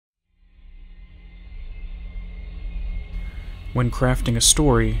When crafting a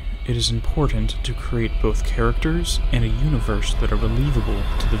story, it is important to create both characters and a universe that are believable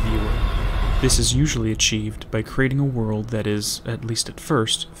to the viewer. This is usually achieved by creating a world that is, at least at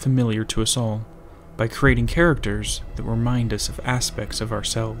first, familiar to us all, by creating characters that remind us of aspects of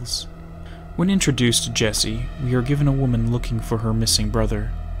ourselves. When introduced to Jessie, we are given a woman looking for her missing brother.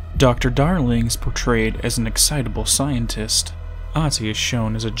 Dr. Darling is portrayed as an excitable scientist. Ahti is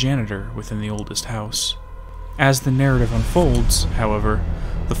shown as a janitor within the oldest house. As the narrative unfolds, however,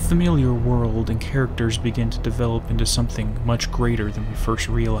 the familiar world and characters begin to develop into something much greater than we first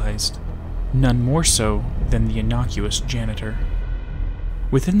realized. None more so than the innocuous janitor.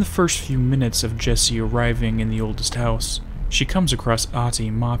 Within the first few minutes of Jessie arriving in the oldest house, she comes across Ahti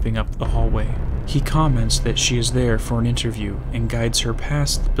mopping up the hallway. He comments that she is there for an interview and guides her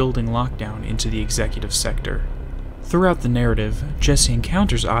past the building lockdown into the executive sector. Throughout the narrative, Jessie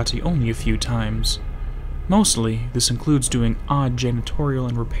encounters Ahti only a few times. Mostly, this includes doing odd janitorial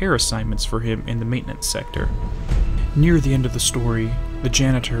and repair assignments for him in the maintenance sector. Near the end of the story, the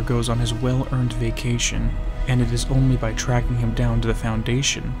janitor goes on his well-earned vacation, and it is only by tracking him down to the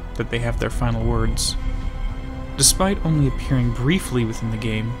Foundation that they have their final words. Despite only appearing briefly within the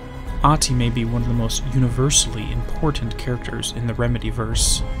game, Ahti may be one of the most universally important characters in the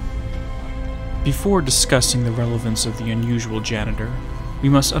Remedyverse. Before discussing the relevance of the unusual janitor, we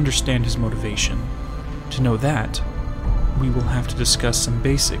must understand his motivation. To know that, we will have to discuss some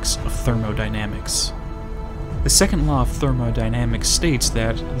basics of thermodynamics. The second law of thermodynamics states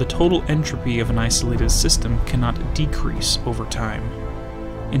that the total entropy of an isolated system cannot decrease over time.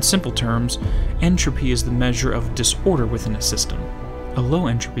 In simple terms, entropy is the measure of disorder within a system. A low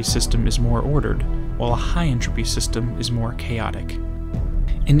entropy system is more ordered, while a high entropy system is more chaotic.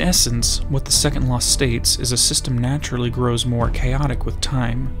 In essence, what the second law states is a system naturally grows more chaotic with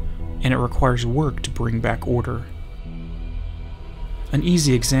time, and it requires work to bring back order. An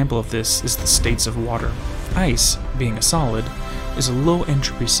easy example of this is the states of water. Ice, being a solid, is a low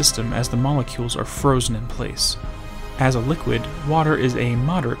entropy system as the molecules are frozen in place. As a liquid, water is a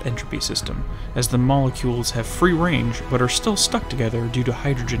moderate entropy system, as the molecules have free range but are still stuck together due to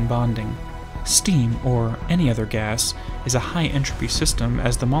hydrogen bonding. Steam, or any other gas, is a high entropy system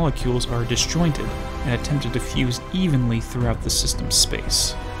as the molecules are disjointed and attempt to diffuse evenly throughout the system's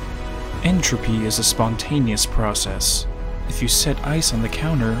space. Entropy is a spontaneous process. If you set ice on the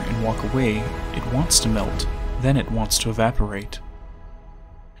counter and walk away, it wants to melt, then it wants to evaporate.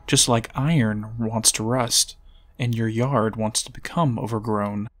 Just like iron wants to rust, and your yard wants to become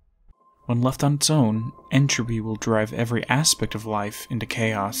overgrown. When left on its own, entropy will drive every aspect of life into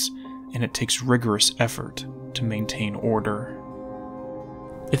chaos, and it takes rigorous effort to maintain order.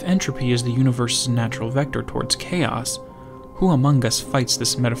 If entropy is the universe's natural vector towards chaos, who among us fights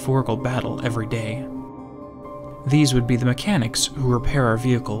this metaphorical battle every day? These would be the mechanics who repair our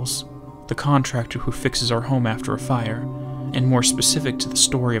vehicles, the contractor who fixes our home after a fire, and more specific to the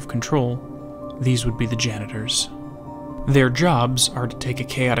story of Control, these would be the janitors. Their jobs are to take a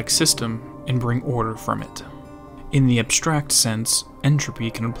chaotic system and bring order from it. In the abstract sense,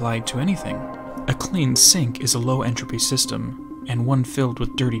 entropy can apply to anything. A clean sink is a low entropy system, and one filled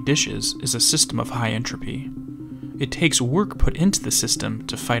with dirty dishes is a system of high entropy. It takes work put into the system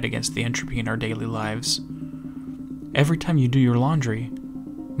to fight against the entropy in our daily lives. Every time you do your laundry,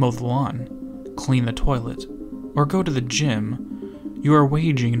 mow the lawn, clean the toilet, or go to the gym, you are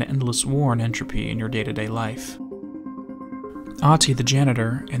waging an endless war on entropy in your day-to-day life. Ahti the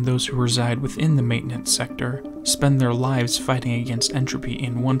janitor and those who reside within the maintenance sector spend their lives fighting against entropy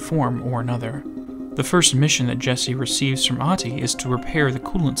in one form or another. The first mission that Jessie receives from Ahti is to repair the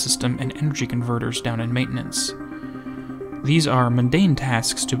coolant system and energy converters down in maintenance. These are mundane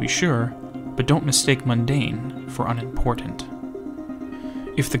tasks to be sure, but don't mistake mundane for unimportant.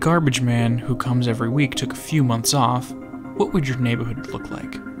 If the garbage man who comes every week took a few months off, what would your neighborhood look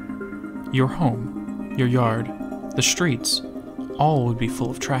like? Your home, your yard, the streets, all would be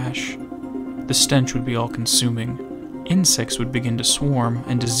full of trash. The stench would be all-consuming. Insects would begin to swarm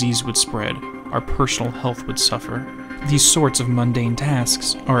and disease would spread. Our personal health would suffer. These sorts of mundane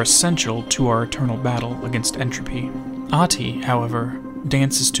tasks are essential to our eternal battle against entropy. Ahti, however,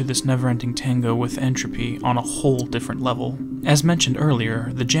 dances to this never-ending tango with entropy on a whole different level. As mentioned earlier,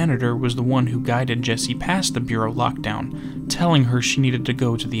 the janitor was the one who guided Jessie past the bureau lockdown, telling her she needed to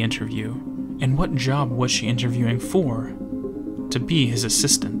go to the interview. And what job was she interviewing for? To be his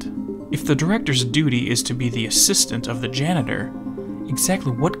assistant. If the director's duty is to be the assistant of the janitor,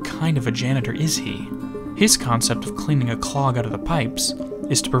 exactly what kind of a janitor is he? His concept of cleaning a clog out of the pipes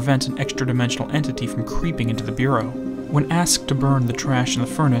is to prevent an extra-dimensional entity from creeping into the bureau. When asked to burn the trash in the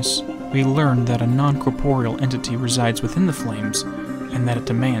furnace, we learn that a non-corporeal entity resides within the flames, and that it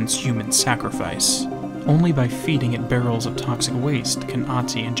demands human sacrifice. Only by feeding it barrels of toxic waste can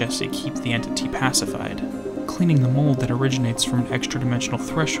Ahti and Jesse keep the entity pacified. Cleaning the mold that originates from an extra-dimensional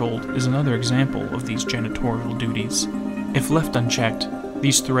threshold is another example of these janitorial duties. If left unchecked,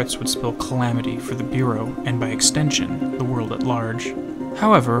 these threats would spell calamity for the Bureau, and by extension, the world at large.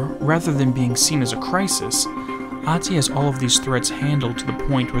 However, rather than being seen as a crisis, Ahti has all of these threats handled to the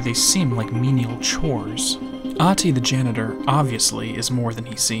point where they seem like menial chores. Ahti the janitor, obviously, is more than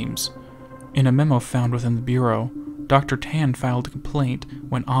he seems. In a memo found within the Bureau, Dr. Tan filed a complaint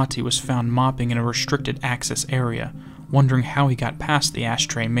when Ahti was found mopping in a restricted access area, wondering how he got past the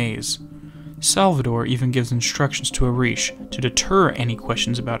ashtray maze. Salvador even gives instructions to Arish to deter any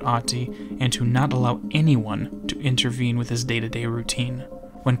questions about Ahti and to not allow anyone to intervene with his day-to-day routine.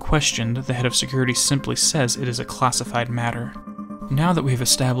 When questioned, the head of security simply says it is a classified matter. Now that we have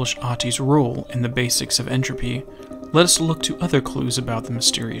established Ahti's role in the basics of entropy, let us look to other clues about the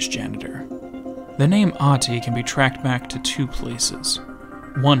mysterious janitor. The name Ahti can be tracked back to two places,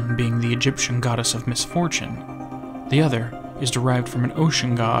 one being the Egyptian goddess of misfortune. The other is derived from an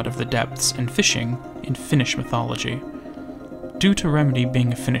ocean god of the depths and fishing in Finnish mythology. Due to Remedy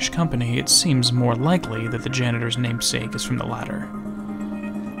being a Finnish company, it seems more likely that the janitor's namesake is from the latter.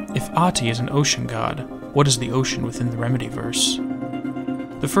 If Ahti is an ocean god, what is the ocean within the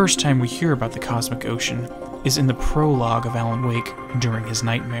Remedyverse? The first time we hear about the cosmic ocean is in the prologue of Alan Wake during his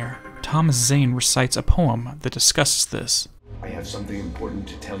nightmare. Thomas Zane recites a poem that discusses this. I have something important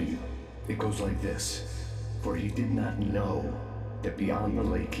to tell you. It goes like this. For he did not know that beyond the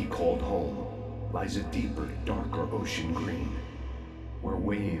lake he called home lies a deeper, darker ocean green, where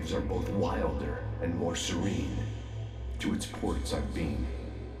waves are both wilder and more serene. To its ports I've been.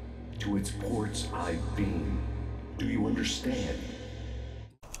 To its ports I've been. Do you understand?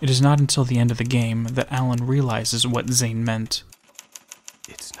 It is not until the end of the game that Alan realizes what Zane meant.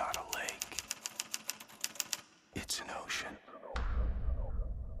 It's not a lake. It's an ocean.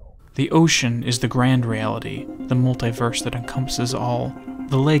 The ocean is the grand reality, the multiverse that encompasses all.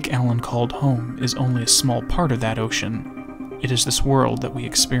 The lake Alan called home is only a small part of that ocean. It is this world that we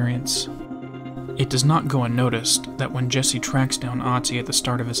experience. It does not go unnoticed that when Jesse tracks down Ahti at the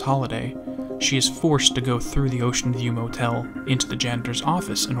start of his holiday, she is forced to go through the Ocean View Motel into the janitor's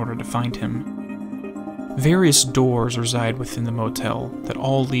office in order to find him. Various doors reside within the motel that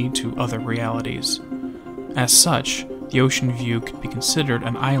all lead to other realities. As such, the Ocean View could be considered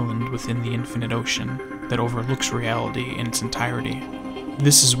an island within the infinite ocean that overlooks reality in its entirety.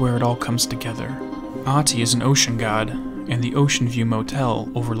 This is where it all comes together. Ahti is an ocean god, and the Ocean View Motel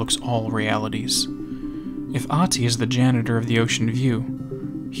overlooks all realities. If Ahti is the janitor of the Ocean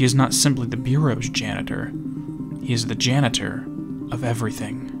View, he is not simply the Bureau's janitor. He is the janitor of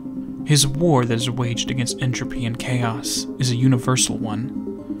everything. His war that is waged against entropy and chaos is a universal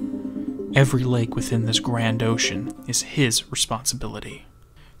one. Every lake within this grand ocean is his responsibility.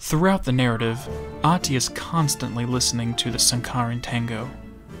 Throughout the narrative, Ahti is constantly listening to the Sankaran tango.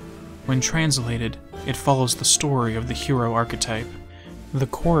 When translated, it follows the story of the hero archetype. The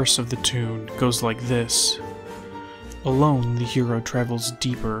chorus of the tune goes like this. Alone, the hero travels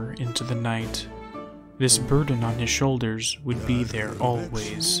deeper into the night. This burden on his shoulders would be there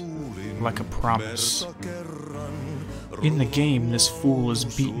always, like a promise. In the game, this fool is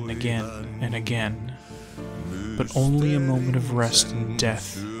beaten again and again, but only a moment of rest and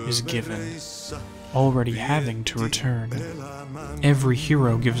death is given, already having to return. Every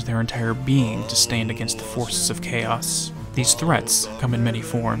hero gives their entire being to stand against the forces of chaos. These threats come in many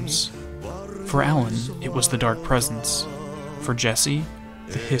forms. For Alan, it was the Dark Presence. For Jesse,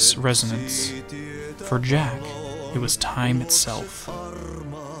 the Hiss Resonance. For Jack, it was time itself.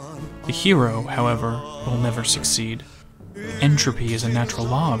 The hero, however, will never succeed. Entropy is a natural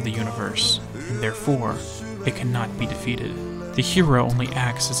law of the universe, and therefore, it cannot be defeated. The hero only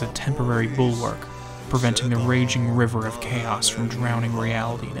acts as a temporary bulwark, preventing the raging river of chaos from drowning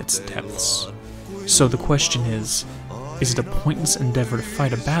reality in its depths. So the question is it a pointless endeavor to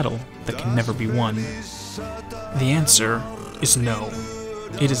fight a battle that can never be won? The answer is no.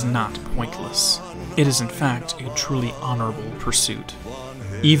 It is not pointless. It is in fact a truly honorable pursuit.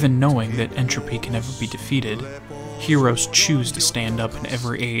 Even knowing that entropy can never be defeated, heroes choose to stand up in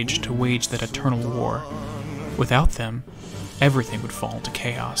every age to wage that eternal war. Without them, everything would fall into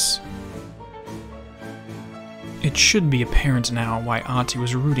chaos. It should be apparent now why Ahti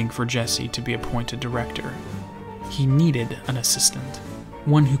was rooting for Jesse to be appointed director. He needed an assistant,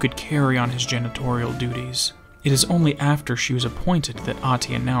 one who could carry on his janitorial duties. It is only after she was appointed that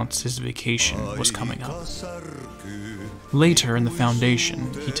Ahti announced his vacation was coming up. Later in the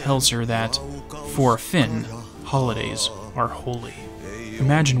Foundation, he tells her that, for a Finn, holidays are holy.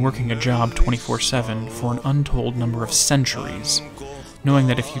 Imagine working a job 24/7 for an untold number of centuries, knowing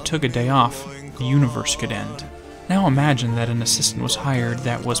that if you took a day off, the universe could end. Now imagine that an assistant was hired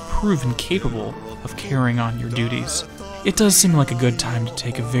that was proven capable of carrying on your duties. It does seem like a good time to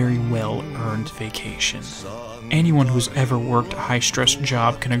take a very well-earned vacation. Anyone who's ever worked a high-stress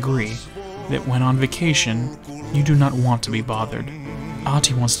job can agree that when on vacation, you do not want to be bothered.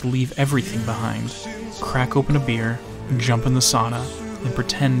 Ahti wants to leave everything behind, crack open a beer, jump in the sauna, and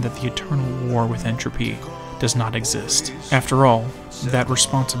pretend that the eternal war with entropy does not exist. After all, that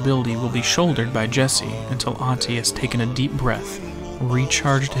responsibility will be shouldered by Jesse until Ahti has taken a deep breath,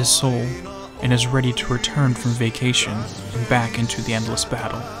 recharged his soul, and is ready to return from vacation and back into the endless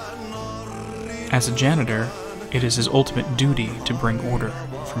battle. As a janitor, it is his ultimate duty to bring order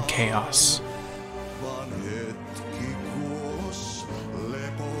from chaos.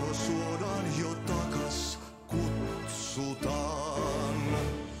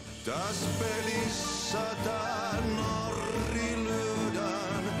 Tässä pelissä tää